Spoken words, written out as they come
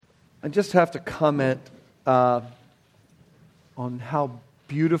I just have to comment on how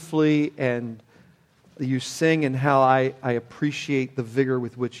beautifully and you sing and how I appreciate the vigor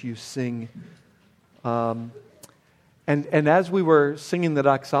with which you sing. And as we were singing the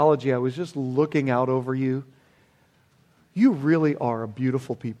doxology, I was just looking out over you. You really are a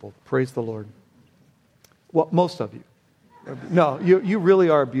beautiful people. Praise the Lord. Well, most of you. No, you really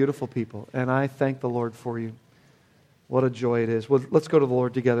are a beautiful people, and I thank the Lord for you. What a joy it is. Well, let's go to the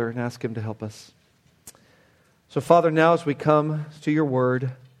Lord together and ask Him to help us. So, Father, now as we come to your word,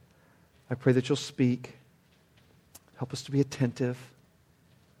 I pray that you'll speak. Help us to be attentive.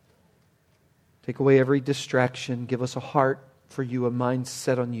 Take away every distraction. Give us a heart for you, a mind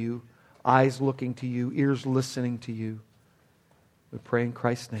set on you, eyes looking to you, ears listening to you. We pray in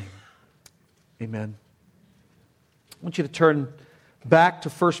Christ's name. Amen. I want you to turn back to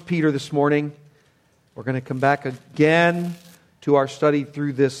 1 Peter this morning. We're going to come back again to our study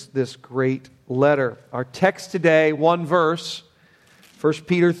through this great letter. Our text today, one verse, 1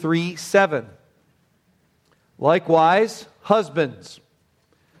 Peter 3:7. Likewise, husbands,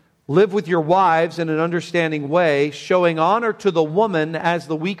 live with your wives in an understanding way, showing honor to the woman as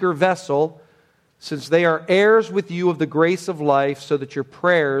the weaker vessel, since they are heirs with you of the grace of life, so that your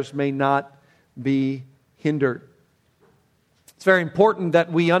prayers may not be hindered. It's very important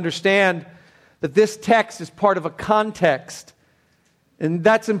that we understand that this text is part of a context. And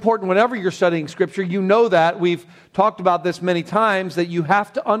that's important whenever you're studying Scripture. You know that. We've talked about this many times, that you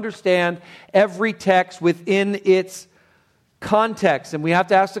have to understand every text within its context. And we have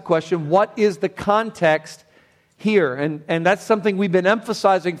to ask the question, what is the context here? And that's something we've been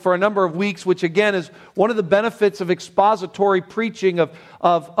emphasizing for a number of weeks, which again is one of the benefits of expository preaching,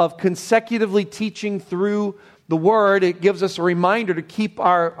 of consecutively teaching through the Word. It gives us a reminder to keep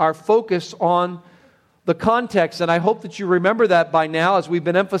our focus on the context. And I hope that you remember that by now, as we've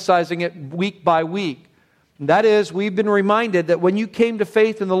been emphasizing it week by week. And that is, we've been reminded that when you came to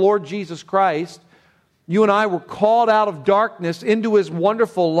faith in the Lord Jesus Christ, you and I were called out of darkness into His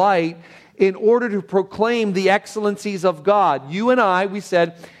wonderful light in order to proclaim the excellencies of God. You and I, we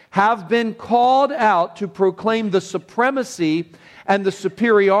said, have been called out to proclaim the supremacy and the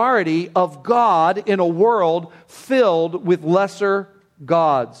superiority of God in a world filled with lesser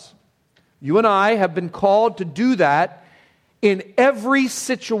gods. You and I have been called to do that in every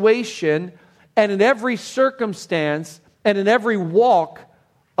situation and in every circumstance and in every walk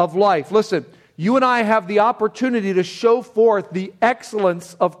of life. Listen, you and I have the opportunity to show forth the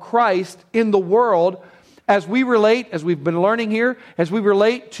excellence of Christ in the world as we relate, as we've been learning here, as we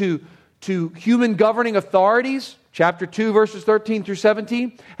relate to human governing authorities, chapter 2, verses 13 through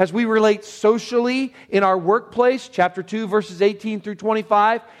 17, as we relate socially in our workplace, chapter 2, verses 18 through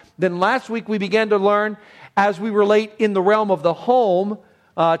 25. Then last week we began to learn as we relate in the realm of the home,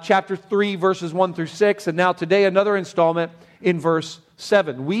 chapter 3, verses 1 through 6, and now today another installment in verse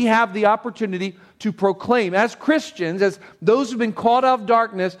 7. We have the opportunity to proclaim, as Christians, as those who've been called out of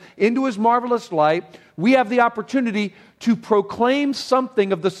darkness into His marvelous light, we have the opportunity to proclaim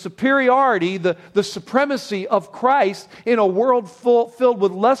something of the superiority, the supremacy of Christ in a world filled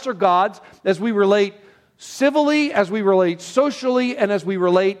with lesser gods, as we relate civilly, as we relate socially, and as we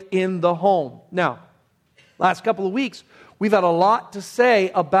relate in the home. Now, last couple of weeks, we've had a lot to say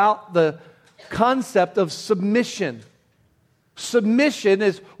about the concept of submission. Submission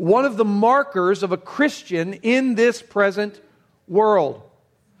is one of the markers of a Christian in this present world.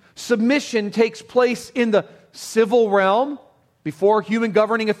 Submission takes place in the civil realm before human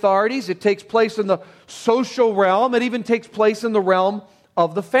governing authorities. It takes place in the social realm. It even takes place in the realm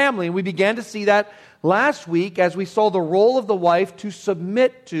of the family. And we began to see that last week as we saw the role of the wife to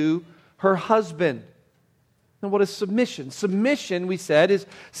submit to her husband. And what is submission? Submission, we said, is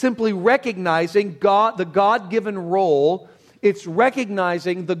simply recognizing the God-given role. It's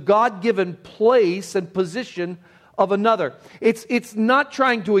recognizing the God-given place and position of another. It's not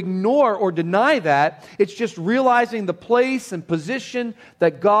trying to ignore or deny that. It's just realizing the place and position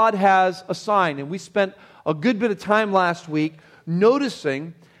that God has assigned. And we spent a good bit of time last week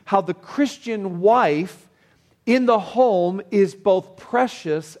noticing how the Christian wife in the home is both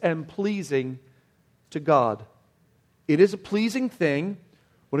precious and pleasing to God. It is a pleasing thing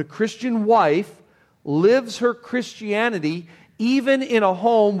when a Christian wife lives her Christianity even in a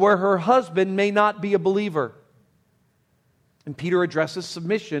home where her husband may not be a believer. And Peter addresses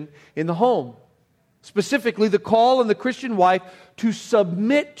submission in the home. Specifically, the call on the Christian wife to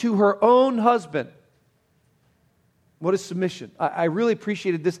submit to her own husband. What is submission? I really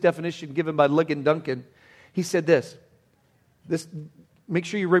appreciated this definition given by Ligon Duncan. He said this. Make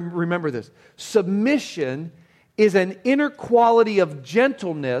sure you remember this. Submission is an inner quality of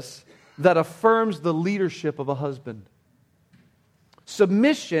gentleness that affirms the leadership of a husband.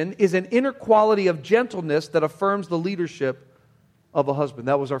 Submission is an inner quality of gentleness that affirms the leadership of a husband.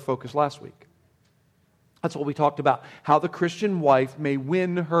 That was our focus last week. That's what we talked about, how the Christian wife may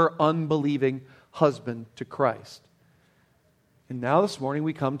win her unbelieving husband to Christ. And now this morning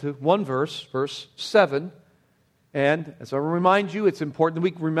we come to one verse, verse 7. And as I remind you, it's important that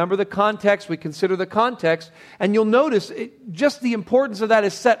we remember the context, we consider the context, and you'll notice just the importance of that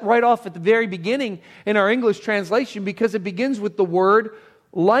is set right off at the very beginning in our English translation, because it begins with the word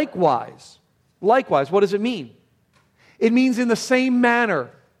likewise. Likewise, what does it mean? It means in the same manner.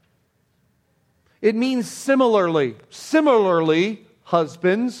 It means similarly. Similarly,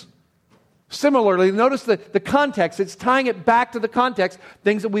 husbands. Similarly, notice the context. It's tying it back to the context,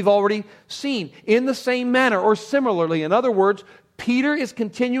 things that we've already seen. In the same manner, or similarly. In other words, Peter is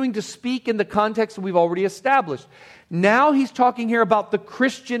continuing to speak in the context that we've already established. Now he's talking here about the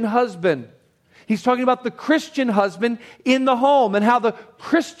Christian husband. He's talking about the Christian husband in the home and how the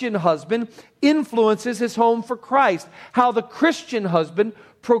Christian husband influences his home for Christ. How the Christian husband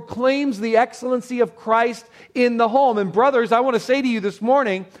proclaims the excellency of Christ in the home. And brothers, I want to say to you this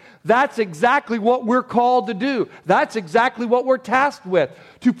morning, that's exactly what we're called to do. That's exactly what we're tasked with,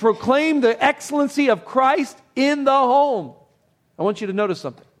 to proclaim the excellency of Christ in the home. I want you to notice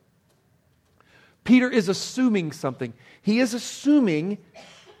something. Peter is assuming something. He is assuming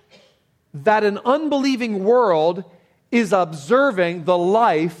that an unbelieving world is observing the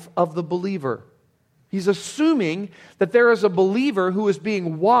life of the believer. He's assuming that there is a believer who is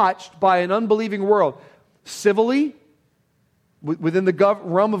being watched by an unbelieving world, civilly, within the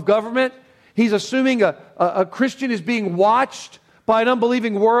realm of government. He's assuming a Christian is being watched by an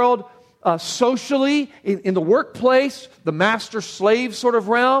unbelieving world socially, in the workplace, the master-slave sort of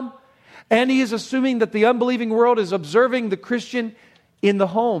realm. And he is assuming that the unbelieving world is observing the Christian in the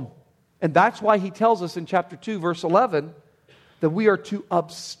home. And that's why he tells us in chapter 2, verse 11, that we are to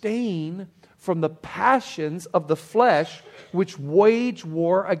abstain from the passions of the flesh which wage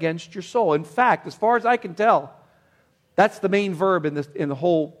war against your soul. In fact, as far as I can tell, that's the main verb in this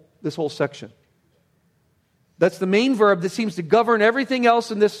whole section. That's the main verb that seems to govern everything else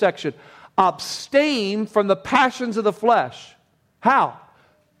in this section. Abstain from the passions of the flesh. How?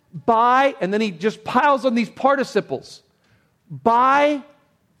 By, and then he just piles on these participles. By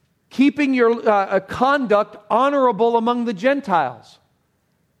keeping your conduct honorable among the Gentiles.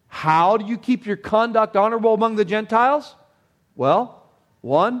 How do you keep your conduct honorable among the Gentiles? Well,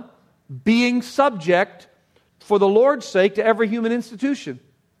 1, being subject for the Lord's sake to every human institution.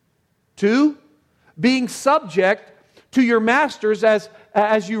 2, being subject to your masters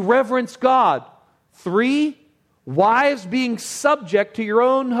as you reverence God. 3, wives being subject to your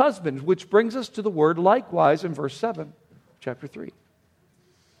own husbands, which brings us to the word likewise in verse 7, chapter 3.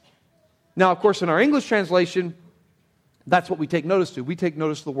 Now, of course, in our English translation, that's what we take notice to. We take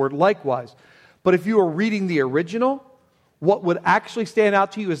notice of the word likewise. But if you are reading the original, what would actually stand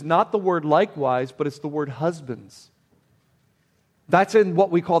out to you is not the word likewise, but it's the word husbands. That's in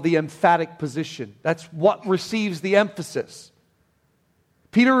what we call the emphatic position. That's what receives the emphasis.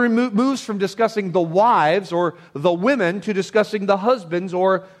 Peter moves from discussing the wives or the women to discussing the husbands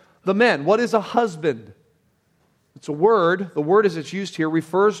or the men. What is a husband? It's a word. The word as it's used here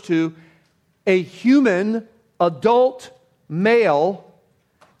refers to a human adult male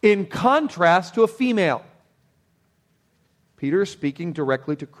in contrast to a female. Peter is speaking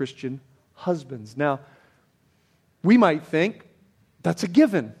directly to Christian husbands. Now, we might think that's a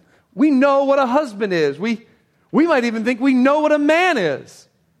given. We know what a husband is. We might even think we know what a man is.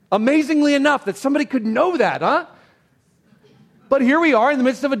 Amazingly enough that somebody could know that, huh? But here we are in the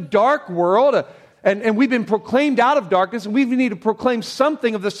midst of a dark world, and we've been proclaimed out of darkness, and we need to proclaim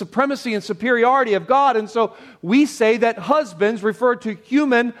something of the supremacy and superiority of God. And so we say that husbands refer to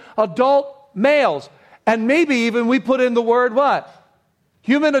human adult males. And maybe even we put in the word what?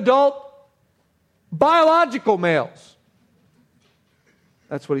 Human adult biological males.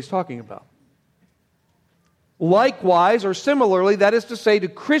 That's what he's talking about. Likewise, or similarly, that is to say, to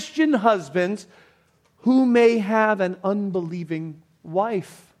Christian husbands who may have an unbelieving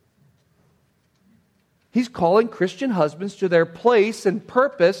wife. He's calling Christian husbands to their place and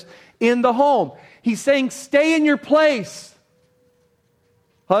purpose in the home. He's saying, stay in your place.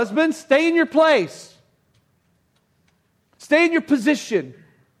 Husbands, stay in your place. Stay in your position.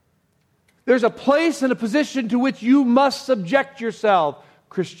 There's a place and a position to which you must subject yourself,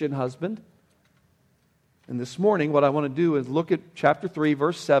 Christian husband. And this morning, what I want to do is look at chapter 3,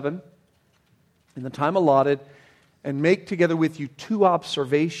 verse 7, in the time allotted, and make together with you 2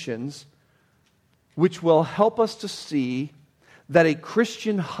 observations which will help us to see that a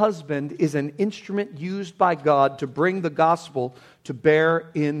Christian husband is an instrument used by God to bring the gospel to bear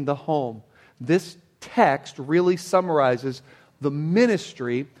in the home. This text really summarizes the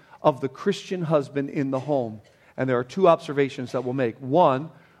ministry of the Christian husband in the home. And there are two observations that we'll make. One,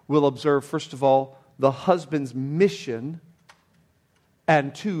 we'll observe, first of all, the husband's mission,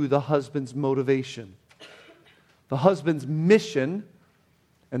 and two, the husband's motivation. The husband's mission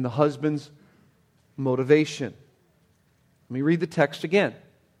and the husband's motivation. Let me read the text again.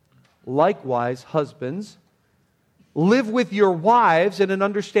 Likewise, husbands, live with your wives in an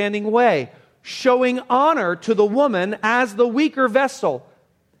understanding way, showing honor to the woman as the weaker vessel,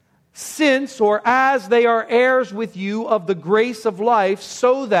 since or as they are heirs with you of the grace of life,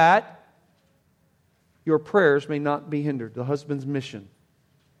 so that your prayers may not be hindered. The husband's mission.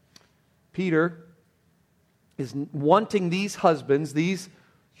 Peter is wanting these husbands, these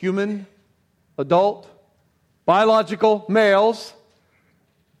human, adult, biological males,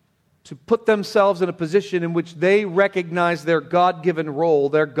 to put themselves in a position in which they recognize their God-given role,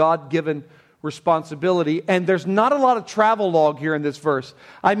 their God-given responsibility. And there's not a lot of travelogue here in this verse.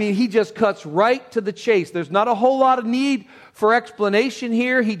 I mean, he just cuts right to the chase. There's not a whole lot of need for explanation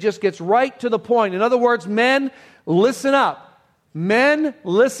here. He just gets right to the point. In other words, men, listen up. Men,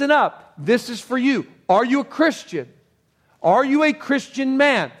 listen up. This is for you. Are you a Christian? Are you a Christian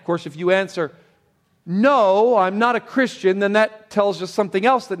man? Of course, if you answer, no, I'm not a Christian, then that tells us something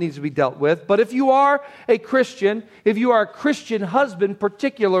else that needs to be dealt with. But if you are a Christian, if you are a Christian husband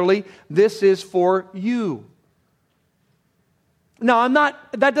particularly, this is for you. Now,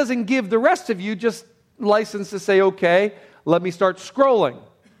 that doesn't give the rest of you just license to say, okay, let me start scrolling. All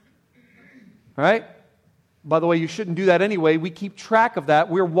right? By the way, you shouldn't do that anyway. We keep track of that.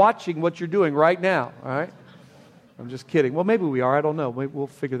 We're watching what you're doing right now. All right? I'm just kidding. Well, maybe we are. I don't know. Maybe we'll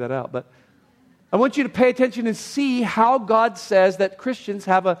figure that out. But I want you to pay attention and see how God says that Christians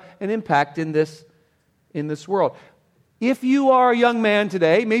have an impact in this world. If you are a young man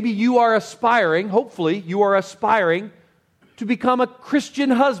today, maybe you are aspiring, hopefully you are aspiring to become a Christian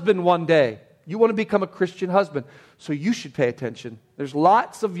husband one day. You want to become a Christian husband. So you should pay attention. There's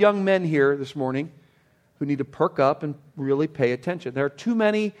lots of young men here this morning who need to perk up and really pay attention. There are too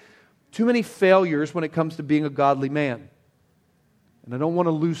many failures when it comes to being a godly man. And I don't want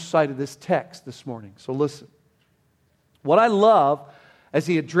to lose sight of this text this morning. So listen. What I love as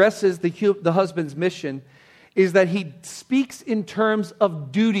he addresses the husband's mission is that he speaks in terms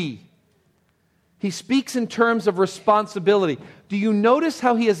of duty. He speaks in terms of responsibility. Do you notice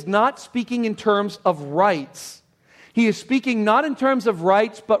how he is not speaking in terms of rights? He is speaking not in terms of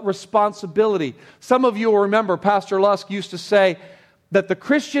rights, but responsibility. Some of you will remember Pastor Lusk used to say that the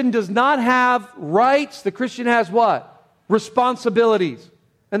Christian does not have rights. The Christian has what? Responsibilities.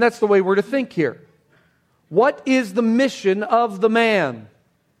 And that's the way we're to think here. What is the mission of the man?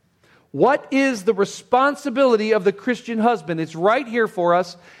 What is the responsibility of the Christian husband? It's right here for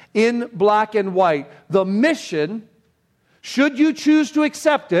us in black and white. The mission, should you choose to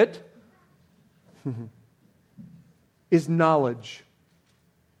accept it, is knowledge.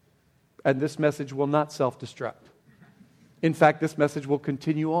 And this message will not self-destruct. In fact, this message will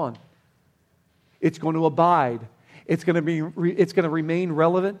continue on. It's going to abide. It's going to remain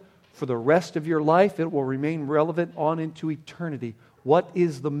relevant for the rest of your life. It will remain relevant on into eternity. What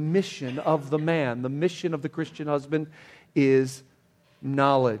is the mission of the man? The mission of the Christian husband is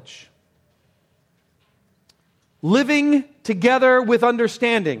knowledge. Living together with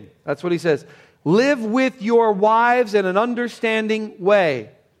understanding. That's what he says. Live with your wives in an understanding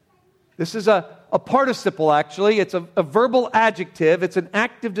way. This is a participle, actually. It's a verbal adjective. It's an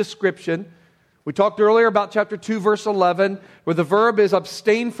active description. We talked earlier about chapter 2, verse 11, where the verb is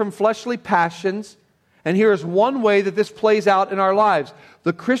abstain from fleshly passions. And here's one way that this plays out in our lives.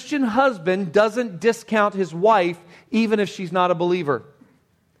 The Christian husband doesn't discount his wife even if she's not a believer.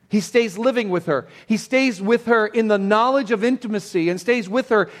 He stays living with her. He stays with her in the knowledge of intimacy and stays with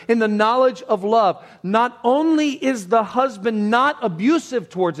her in the knowledge of love. Not only is the husband not abusive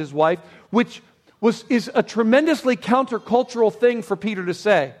towards his wife, which is a tremendously countercultural thing for Peter to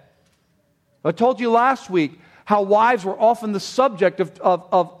say. I told you last week how wives were often the subject of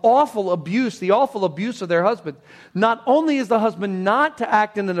awful abuse, the awful abuse of their husband. Not only is the husband not to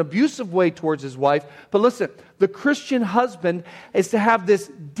act in an abusive way towards his wife, but listen, the Christian husband is to have this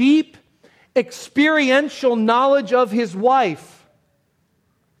deep, experiential knowledge of his wife.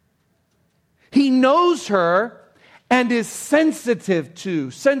 He knows her and is sensitive,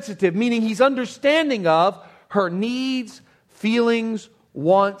 meaning he's understanding of her needs, feelings,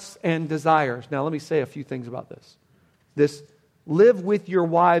 wants, and desires. Now, let me say a few things about this. This live with your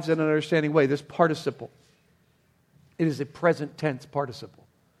wives in an understanding way, this participle. It is a present tense participle.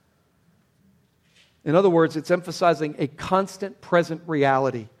 In other words, it's emphasizing a constant present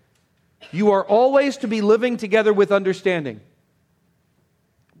reality. You are always to be living together with understanding.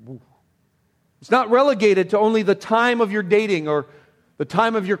 It's not relegated to only the time of your dating or the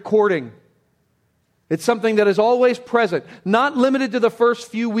time of your courting. It's something that is always present, not limited to the first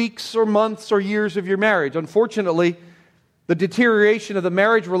few weeks or months or years of your marriage. Unfortunately, the deterioration of the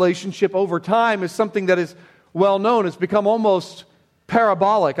marriage relationship over time is something that is well known. It's become almost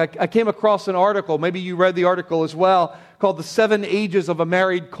parabolic. I came across an article, maybe you read the article as well, called The 7 Ages of a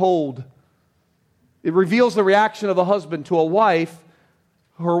Married Cold. It reveals the reaction of the husband to a wife.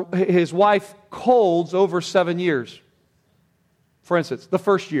 His wife colds over 7 years. For instance, the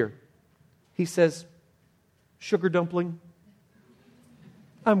first year, he says, "Sugar dumpling,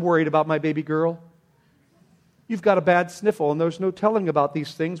 I'm worried about my baby girl. You've got a bad sniffle, and there's no telling about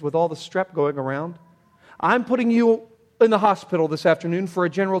these things with all the strep going around. I'm putting you in the hospital this afternoon for a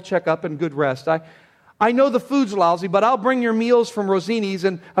general checkup and good rest. I know the food's lousy, but I'll bring your meals from Rosini's,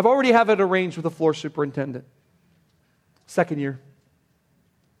 and I've already have it arranged with the floor superintendent." Second year,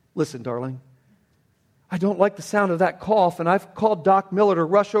 "Listen, darling, I don't like the sound of that cough, and I've called Doc Miller to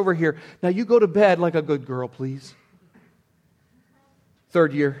rush over here. Now you go to bed like a good girl, please."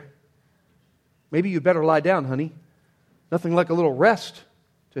 Third year, "Maybe you better lie down, honey. Nothing like a little rest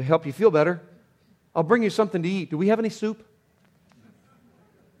to help you feel better. I'll bring you something to eat. Do we have any soup?"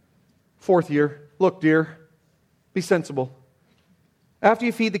 Fourth year, "Look, dear, be sensible. After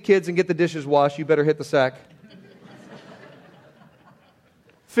you feed the kids and get the dishes washed, you better hit the sack."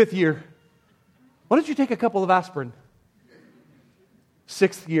 Fifth year, "Why don't you take a couple of aspirin?"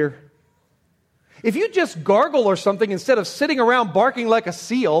 Sixth year, "If you just gargle or something instead of sitting around barking like a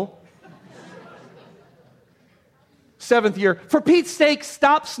seal." Seventh year, "For Pete's sake,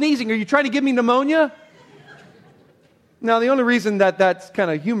 stop sneezing. Are you trying to give me pneumonia?" Now, the only reason that that's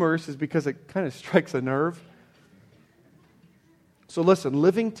kind of humorous is because it kind of strikes a nerve. So listen,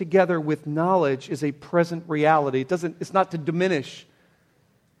 living together with knowledge is a present reality. It's not to diminish.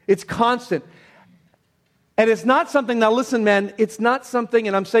 It's constant. And it's not something, now listen, men, it's not something,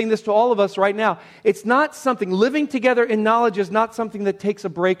 and I'm saying this to all of us right now, it's not something, living together in knowledge is not something that takes a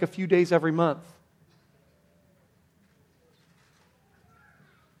break a few days every month.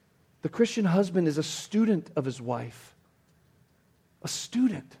 The Christian husband is a student of his wife. A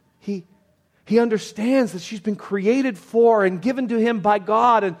student. He understands that she's been created for and given to him by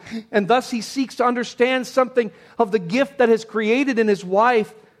God, and thus he seeks to understand something of the gift that is created in his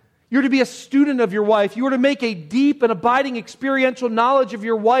wife. You're to be a student of your wife. You are to make a deep and abiding experiential knowledge of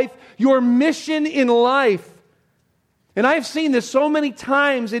your wife your mission in life. And I've seen this so many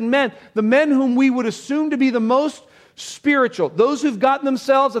times in men. The men whom we would assume to be the most spiritual, those who've gotten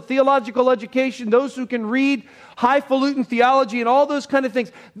themselves a theological education, those who can read highfalutin theology and all those kind of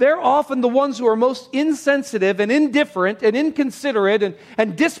things, they're often the ones who are most insensitive and indifferent and inconsiderate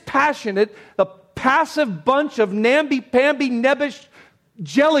and dispassionate, a passive bunch of namby-pamby, nebbish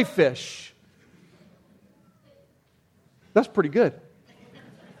jellyfish. That's pretty good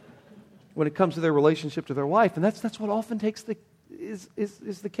when it comes to their relationship to their wife, and that's what often is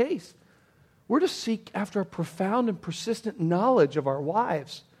the case. We're to seek after a profound and persistent knowledge of our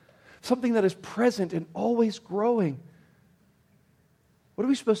wives, something that is present and always growing. What are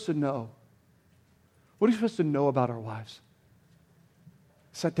we supposed to know? What are we supposed to know about our wives?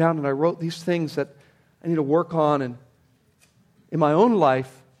 I sat down and I wrote these things that I need to work on and in my own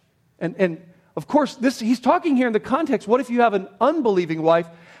life. And of course, he's talking here in the context, what if you have an unbelieving wife?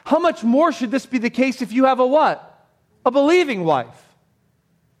 How much more should this be the case if you have a what? A believing wife.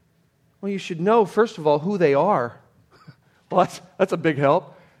 Well, you should know, first of all, who they are. Well, that's a big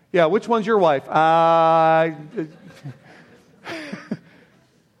help. Yeah, which one's your wife? But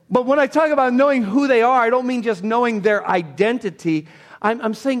when I talk about knowing who they are, I don't mean just knowing their identity.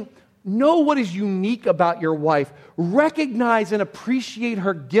 I'm saying know what is unique about your wife. Recognize and appreciate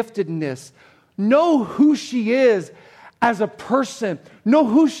her giftedness. Know who she is as a person. Know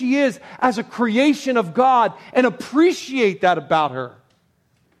who she is as a creation of God and appreciate that about her.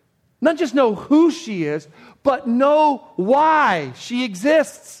 Not just know who she is, but know why she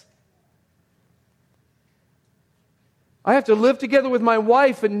exists. I have to live together with my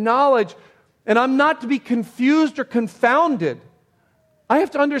wife in knowledge, and I'm not to be confused or confounded. I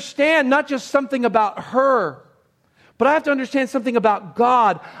have to understand not just something about her, but I have to understand something about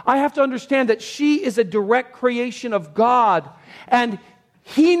God. I have to understand that she is a direct creation of God, and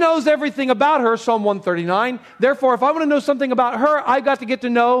He knows everything about her, Psalm 139. Therefore, if I want to know something about her, I've got to get to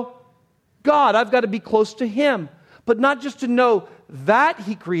know God. I've got to be close to Him. But not just to know that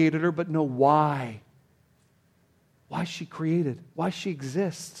He created her, but know why. why she created, why she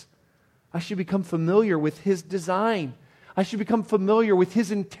exists. I should become familiar with His design. I should become familiar with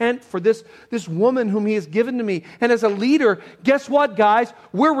His intent for this woman whom He has given to me. And as a leader, guess what, guys?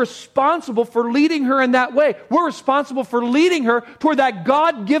 We're responsible for leading her in that way. We're responsible for leading her toward that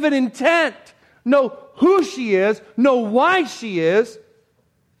God-given intent. Know who she is, know why she is,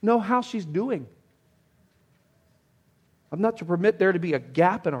 know how she's doing. I'm not to permit there to be a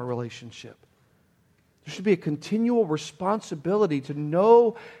gap in our relationship. There should be a continual responsibility to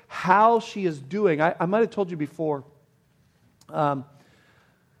know how she is doing. I might have told you before, this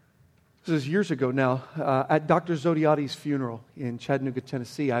is years ago now, at Dr. Zodiati's funeral in Chattanooga,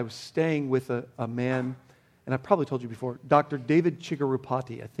 Tennessee, I was staying with a man, and I probably told you before, Dr. David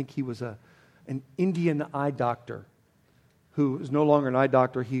Chigarupati. I think he was an Indian eye doctor who is no longer an eye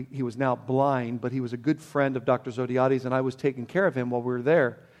doctor. He was now blind, but he was a good friend of Dr. Zodiati's, and I was taking care of him while we were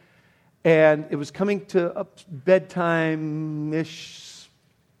there. And it was coming to bedtime-ish,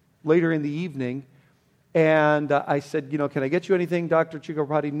 later in the evening, and I said, can I get you anything, Dr.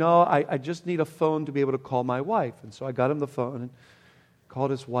 Chigarupati? No, I just need a phone to be able to call my wife. And so I got him the phone and called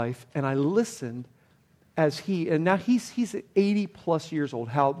his wife, and I listened as and now he's 80-plus years old,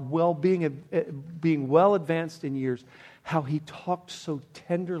 how being well advanced in years, how he talked so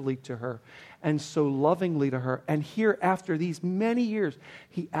tenderly to her and so lovingly to her. And here, after these many years,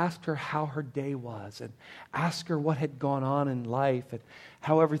 he asked her how her day was and asked her what had gone on in life and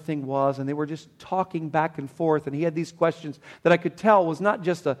how everything was. And they were just talking back and forth. And he had these questions that I could tell was not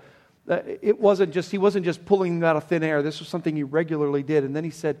just he wasn't just pulling them out of thin air. This was something he regularly did. And then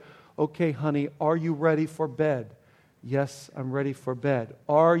he said, "Okay, honey, are you ready for bed?" "Yes, I'm ready for bed."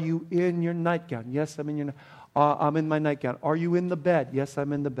 "Are you in your nightgown?" "Yes, I'm in my nightgown." "Are you in the bed?" "Yes,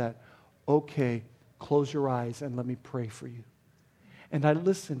 I'm in the bed." "Okay, close your eyes and let me pray for you." And I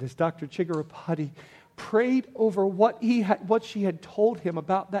listened as Dr. Chigarupati prayed over what she had told him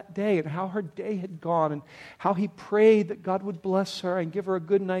about that day and how her day had gone and how he prayed that God would bless her and give her a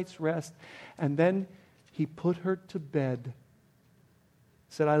good night's rest. And then he put her to bed,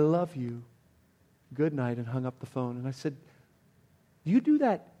 said, "I love you, good night," and hung up the phone. And I said, "Do you do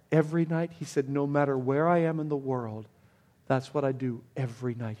that every night?" He said, "No matter where I am in the world, that's what I do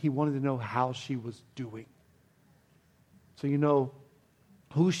every night." He wanted to know how she was doing. So you know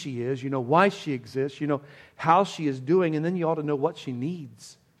who she is, you know why she exists, you know how she is doing, and then you ought to know what she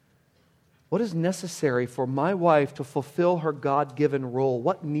needs. What is necessary for my wife to fulfill her God-given role?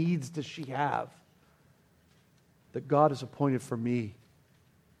 What needs does she have that God has appointed for me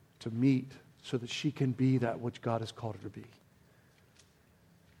to meet so that she can be that which God has called her to be?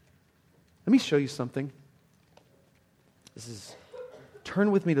 Let me show you something.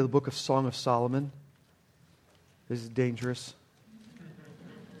 Turn with me to the book of Song of Solomon. This is dangerous.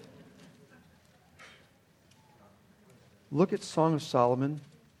 Look at Song of Solomon,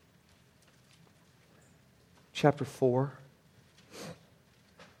 chapter 4.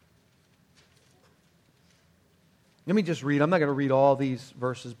 Let me just read. I'm not going to read all these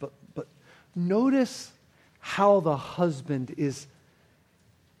verses, but notice how the husband is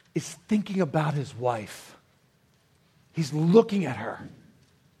thinking about his wife. He's looking at her.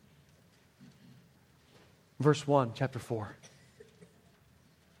 Verse 1, chapter 4.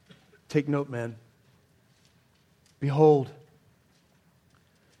 Take note, men. "Behold,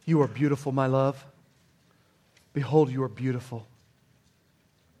 you are beautiful, my love. Behold, you are beautiful.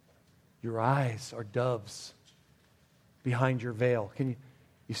 Your eyes are doves behind your veil." Can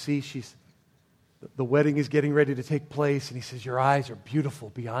you see the wedding is getting ready to take place, and he says, "Your eyes are beautiful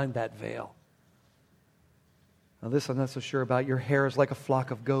behind that veil." Now this I'm not so sure about. "Your hair is like a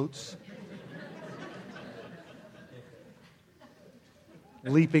flock of goats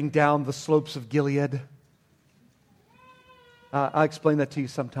leaping down the slopes of Gilead." I'll explain that to you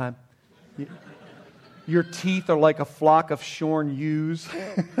sometime. "Your teeth are like a flock of shorn ewes."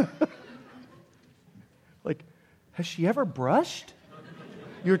 Like, has she ever brushed?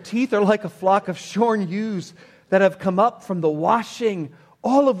 "Your teeth are like a flock of shorn ewes that have come up from the washing,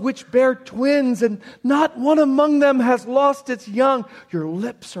 all of which bear twins, and not one among them has lost its young. Your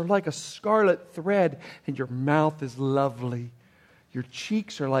lips are like a scarlet thread, and your mouth is lovely. Your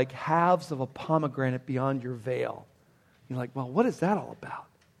cheeks are like halves of a pomegranate beyond your veil." You're like, well, what is that all about?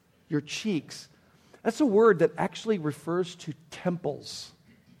 Your cheeks. That's a word that actually refers to temples.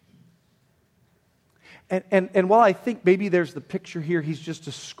 And while I think maybe there's the picture here, he's just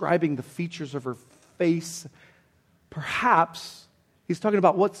describing the features of her face, perhaps he's talking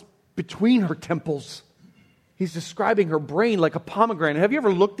about what's between her temples. He's describing her brain like a pomegranate. Have you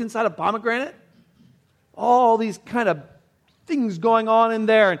ever looked inside a pomegranate? All these kind of things going on in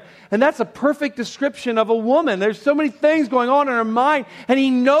there. And that's a perfect description of a woman. There's so many things going on in her mind, and he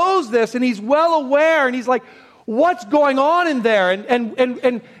knows this, and he's well aware, and he's like, what's going on in there?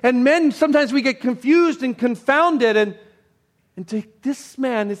 And men, sometimes we get confused and confounded, and to this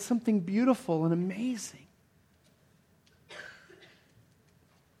man, it's something beautiful and amazing.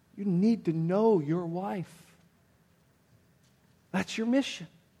 You need to know your wife. That's your mission.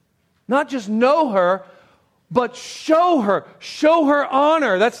 Not just know her, but show her. Show her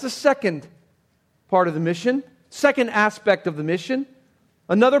honor. That's the second part of the mission. Second aspect of the mission.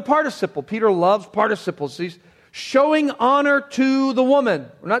 Another participle. Peter loves participles. He's showing honor to the woman.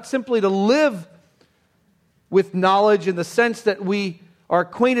 We're not simply to live with knowledge in the sense that we are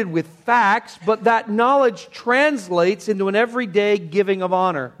acquainted with facts, but that knowledge translates into an everyday giving of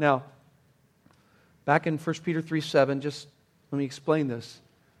honor. Now, back in 1 Peter 3:7, just let me explain this.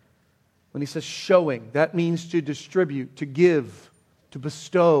 When he says showing, that means to distribute, to give, to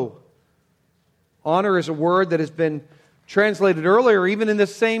bestow. Honor is a word that has been translated earlier, even in the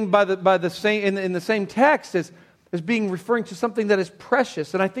same in the same text, as being referring to something that is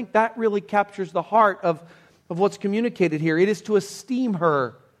precious. And I think that really captures the heart of what's communicated here. It is to esteem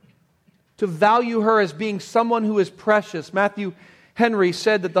her, to value her as being someone who is precious. Matthew Henry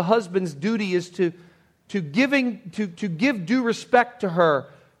said that the husband's duty is to give due respect to her,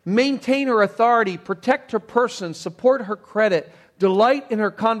 maintain her authority, protect her person, support her credit, delight in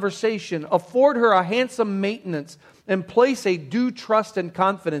her conversation, afford her a handsome maintenance, and place a due trust and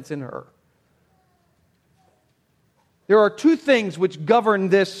confidence in her. There are two things which govern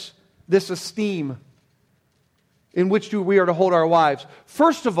this esteem in which we are to hold our wives.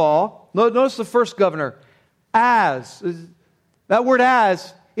 First of all, notice the first governor, as. That word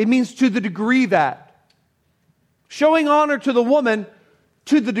as, it means to the degree that. Showing honor to the woman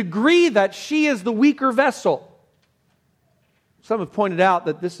to the degree that she is the weaker vessel. Some have pointed out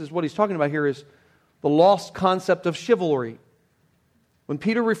that this is what he's talking about here is the lost concept of chivalry. When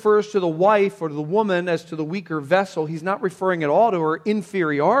Peter refers to the wife or to the woman as to the weaker vessel, he's not referring at all to her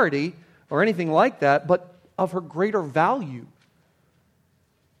inferiority or anything like that, but of her greater value.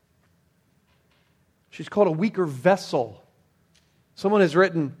 She's called a weaker vessel. Someone has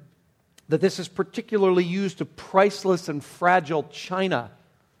written that this is particularly used to priceless and fragile china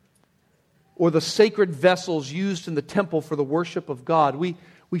or the sacred vessels used in the temple for the worship of God.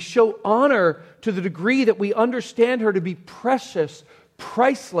 We show honor to the degree that we understand her to be precious,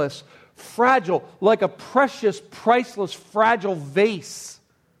 priceless, fragile, like a precious, priceless, fragile vase.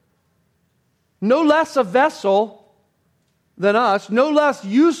 No less a vessel than us, no less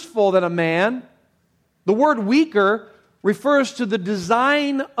useful than a man. The word weaker refers to the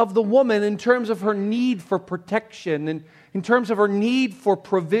design of the woman in terms of her need for protection and in terms of her need for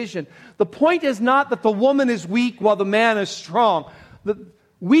provision. The point is not that the woman is weak while the man is strong. The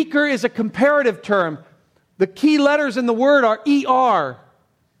weaker is a comparative term. The key letters in the word are ER.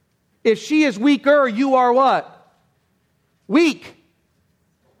 If she is weaker, you are what? Weak.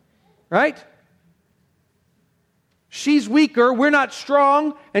 Right? She's weaker, we're not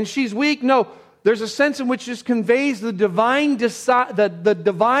strong, and she's weak. No, there's a sense in which this conveys the divine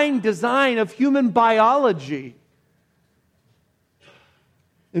design of human biology.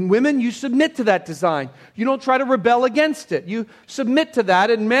 In women, you submit to that design. You don't try to rebel against it. You submit to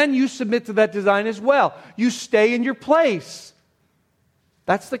that, and men, you submit to that design as well. You stay in your place.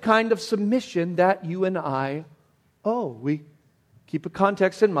 That's the kind of submission that you and I owe. We keep a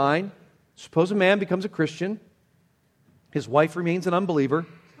context in mind. Suppose a man becomes a Christian. His wife remains an unbeliever.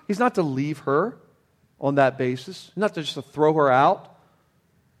 He's not to leave her on that basis, not to just to throw her out.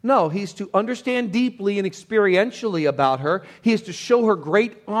 No, he's to understand deeply and experientially about her. He is to show her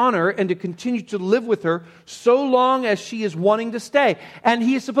great honor and to continue to live with her so long as she is wanting to stay. And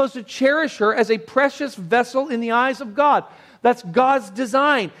he is supposed to cherish her as a precious vessel in the eyes of God. That's God's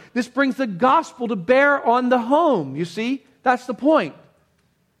design. This brings the gospel to bear on the home. You see, that's the point.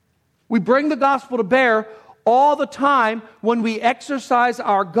 We bring the gospel to bear all the time when we exercise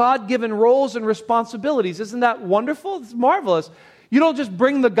our God-given roles and responsibilities. Isn't that wonderful? It's marvelous. You don't just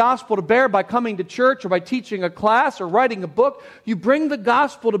bring the gospel to bear by coming to church or by teaching a class or writing a book. You bring the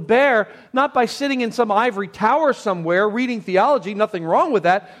gospel to bear not by sitting in some ivory tower somewhere reading theology, nothing wrong with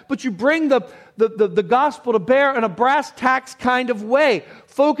that, but you bring the gospel to bear in a brass tacks kind of way,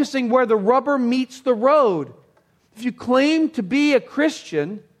 focusing where the rubber meets the road. If you claim to be a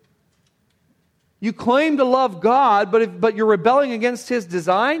Christian, you claim to love God, but you're rebelling against His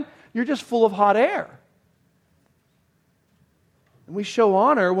design, you're just full of hot air. And we show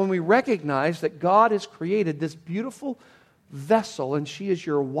honor when we recognize that God has created this beautiful vessel and she is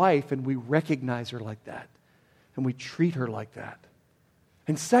your wife, and we recognize her like that. and we treat her like that.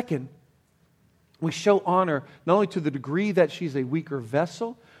 And second, we show honor not only to the degree that she's a weaker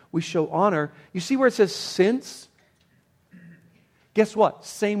vessel, we show honor. You see where it says since? Guess what?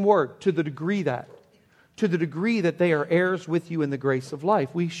 Same word, to the degree that. To the degree that they are heirs with you in the grace of life.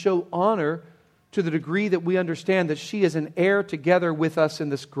 We show honor to the degree that we understand that she is an heir together with us in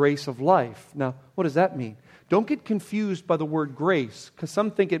this grace of life. Now, what does that mean? Don't get confused by the word grace, because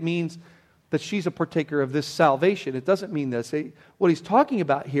some think it means that she's a partaker of this salvation. It doesn't mean this. What he's talking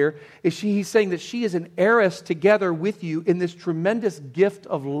about here is he's saying that she is an heiress together with you in this tremendous gift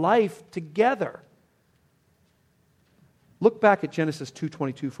of life together. Look back at Genesis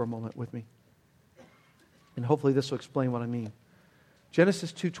 2:22 for a moment with me. And hopefully this will explain what I mean.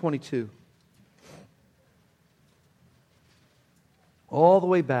 Genesis 2:22. All the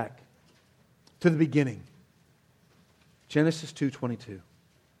way back to the beginning. Genesis 2:22.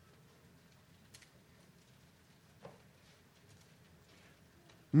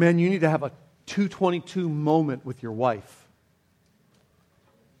 Men, you need to have a 2:22 moment with your wife.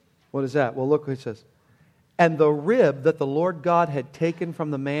 What is that? Well, look what it says. And the rib that the Lord God had taken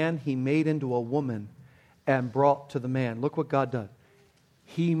from the man, He made into a woman and brought to the man. Look what God did.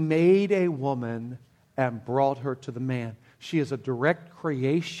 He made a woman and brought her to the man. She is a direct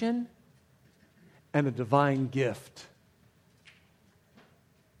creation and a divine gift.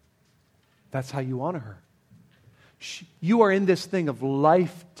 That's how you honor her. You are in this thing of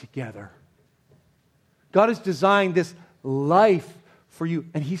life together. God has designed this life for you,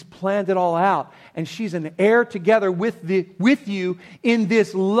 and He's planned it all out. And she's an heir together with you in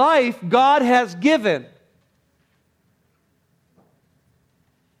this life God has given.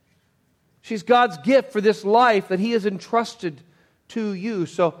 She's God's gift for this life that He has entrusted to you.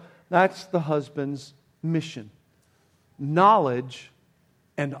 So that's the husband's mission. Knowledge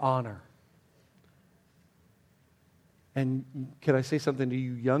and honor. And can I say something to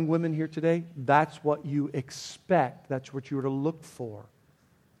you young women here today? That's what you expect. That's what you are to look for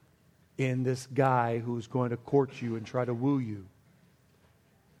in this guy who's going to court you and try to woo you.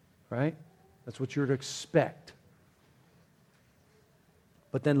 Right? That's what you're to expect.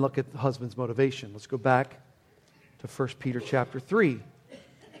 But then look at the husband's motivation. Let's go back to 1 Peter chapter 3.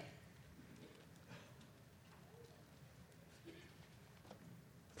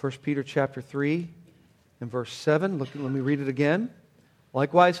 1 Peter chapter 3 and verse 7. Let me read it again.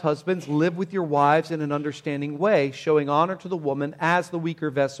 Likewise, husbands, live with your wives in an understanding way, showing honor to the woman as the weaker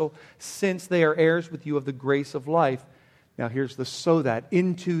vessel, since they are heirs with you of the grace of life. Now here's the so that,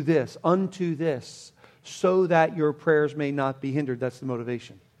 into this, unto this, so that your prayers may not be hindered. That's the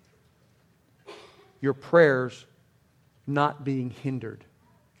motivation. Your prayers not being hindered.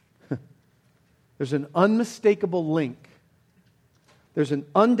 There's an unmistakable link. There's an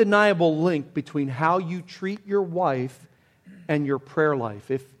undeniable link between how you treat your wife and your prayer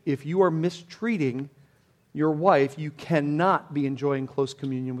life. If you are mistreating your wife, you cannot be enjoying close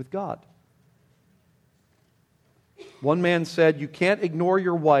communion with God. One man said, you can't ignore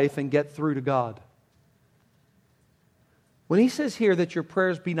your wife and get through to God. When he says here that your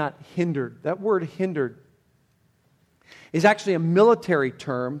prayers be not hindered, that word hindered is actually a military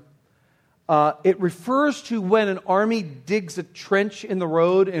term. It refers to when an army digs a trench in the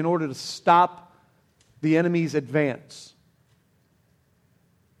road in order to stop the enemy's advance.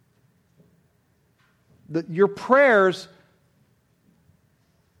 Your prayers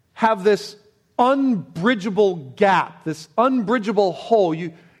have this unbridgeable gap, this unbridgeable hole.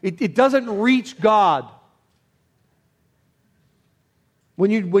 It doesn't reach God.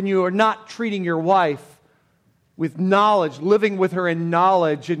 When you are not treating your wife with knowledge, living with her in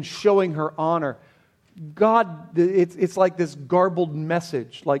knowledge and showing her honor, God, it's like this garbled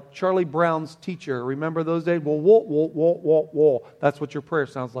message, like Charlie Brown's teacher. Remember those days? Well, whoa, whoa, whoa, whoa, whoa. That's what your prayer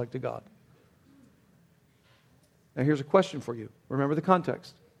sounds like to God. Now here's a question for you. Remember the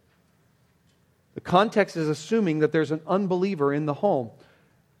context. The context is assuming that there's an unbeliever in the home.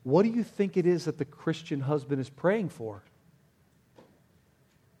 What do you think it is that the Christian husband is praying for?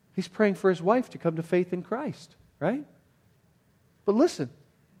 He's praying for his wife to come to faith in Christ, right? But listen,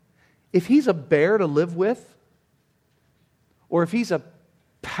 if he's a bear to live with, or if he's a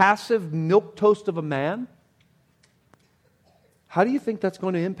passive milquetoast of a man, how do you think that's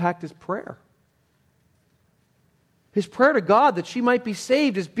going to impact his prayer? His prayer to God that she might be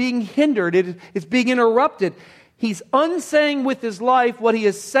saved is being hindered. It's being interrupted. He's unsaying with his life what he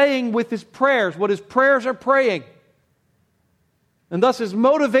is saying with his prayers, what his prayers are praying. And thus his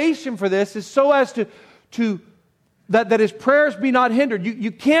motivation for this is so as that his prayers be not hindered.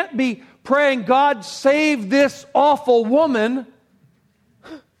 You can't be praying, God, save this awful woman,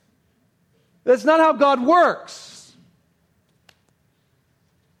 That's not how God works.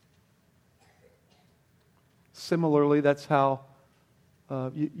 Similarly, that's how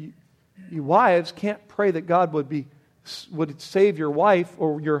you wives can't pray that God would save your wife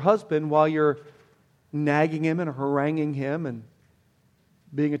or your husband while you're nagging him and haranguing him and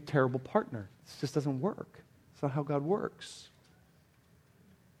being a terrible partner. It just doesn't work. It's not how God works.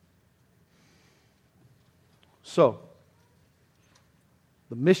 So,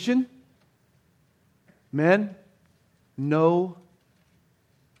 the mission, men, know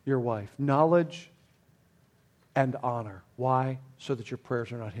your wife. Knowledge and honor. Why? So that your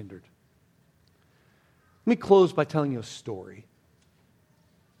prayers are not hindered. Let me close by telling you a story.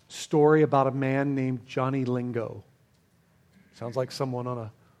 Story about a man named Johnny Lingo. Sounds like someone on an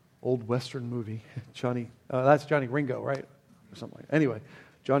old Western movie. That's Johnny Ringo, right? Or something like that. Anyway,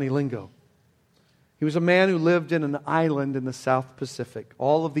 Johnny Lingo. He was a man who lived in an island in the South Pacific.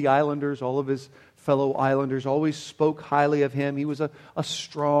 All of the islanders, all of his fellow islanders always spoke highly of him. He was a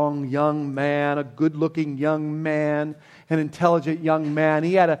strong young man, a good-looking young man, an intelligent young man.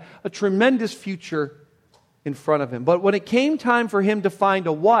 He had a tremendous future in front of him. But when it came time for him to find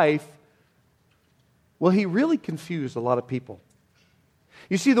a wife, well, he really confused a lot of people.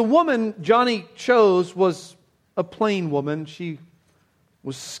 You see, the woman Johnny chose was a plain woman. She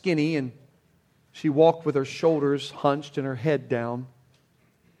was skinny and she walked with her shoulders hunched and her head down.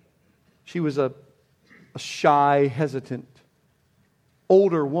 She was a shy, hesitant,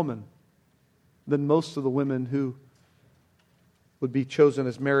 older woman than most of the women who would be chosen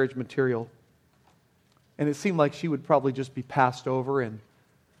as marriage material. And it seemed like she would probably just be passed over and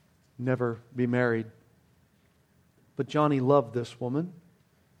never be married. But Johnny loved this woman.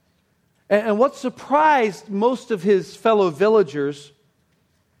 And what surprised most of his fellow villagers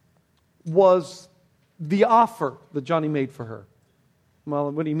was the offer that Johnny made for her. Well,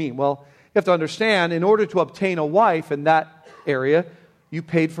 what do you mean? Well, you have to understand, in order to obtain a wife in that area, you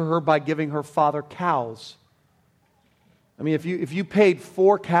paid for her by giving her father cows. I mean, if you paid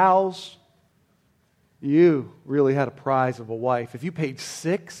 4 cows, you really had a prize of a wife. If you paid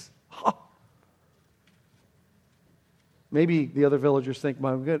 6, maybe the other villagers think,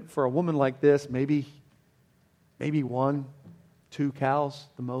 well, good for a woman like this, maybe 1, 2 cows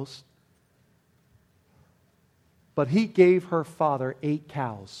the most. But he gave her father 8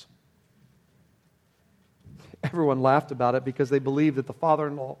 cows. Everyone laughed about it because they believed that the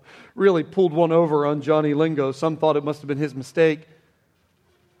father-in-law really pulled one over on Johnny Lingo. Some thought it must have been his mistake.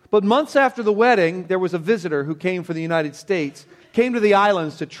 But months after the wedding, there was a visitor who came from the United States, came to the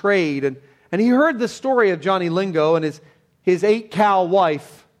islands to trade, and he heard the story of Johnny Lingo and his 8-cow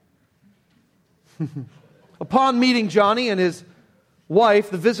wife. Upon meeting Johnny and his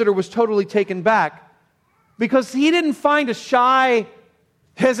wife, the visitor was totally taken back because he didn't find a shy,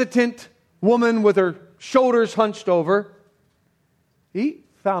 hesitant woman with her shoulders hunched over. He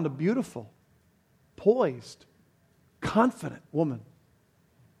found a beautiful, poised, confident woman.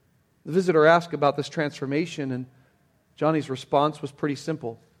 The visitor asked about this transformation, and Johnny's response was pretty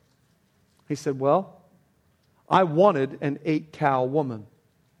simple. He said, well, I wanted an 8-cow woman.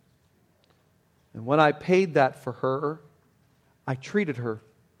 And when I paid that for her, I treated her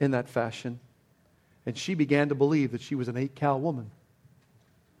in that fashion. And she began to believe that she was an 8-cow woman.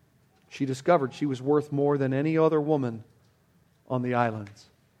 She discovered she was worth more than any other woman on the islands.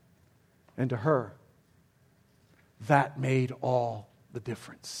 And to her, that made all the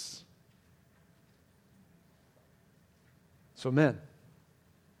difference. So men,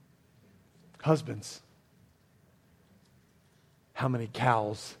 husbands, how many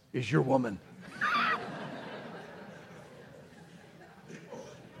cows is your woman?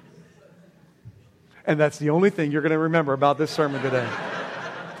 And that's the only thing you're going to remember about this sermon today.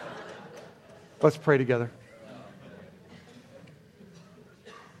 Let's pray together.